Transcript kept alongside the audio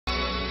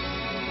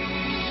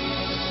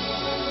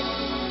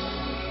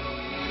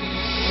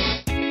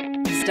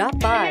Stop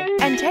by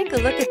and take a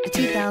look at the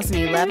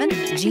 2011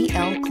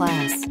 GL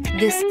Class.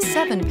 This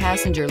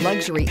 7-passenger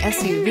luxury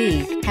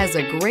SUV has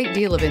a great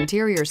deal of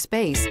interior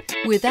space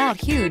without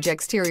huge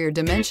exterior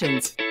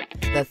dimensions.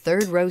 The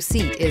third row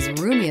seat is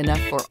roomy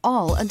enough for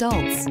all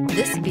adults.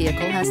 This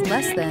vehicle has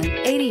less than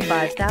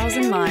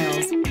 85,000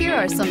 miles. Here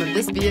are some of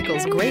this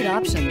vehicle's great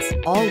options: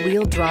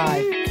 all-wheel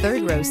drive,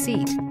 third row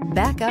seat,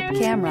 backup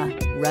camera,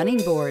 running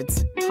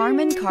boards,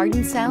 Harman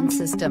Kardon sound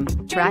system,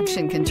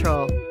 traction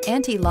control,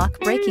 anti-lock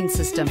braking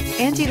system,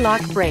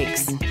 anti-lock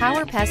brakes,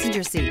 power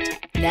passenger seat,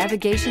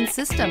 navigation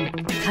system.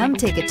 Come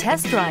take a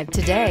test drive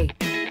today.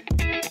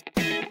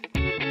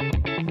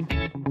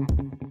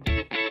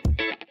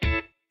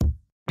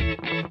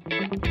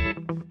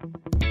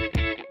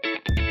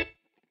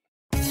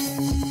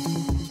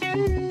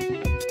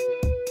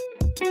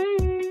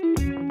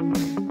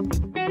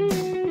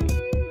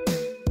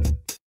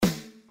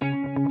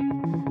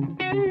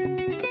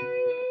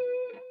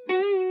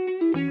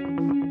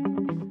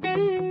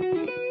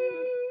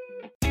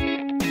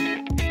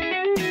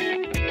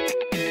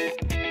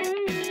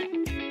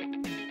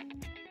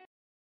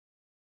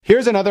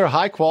 Here's another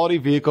high-quality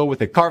vehicle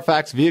with a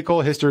Carfax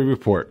Vehicle History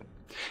Report.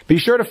 Be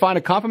sure to find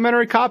a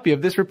complimentary copy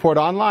of this report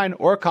online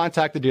or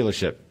contact the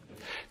dealership.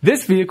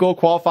 This vehicle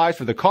qualifies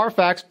for the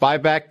Carfax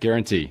Buyback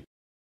Guarantee.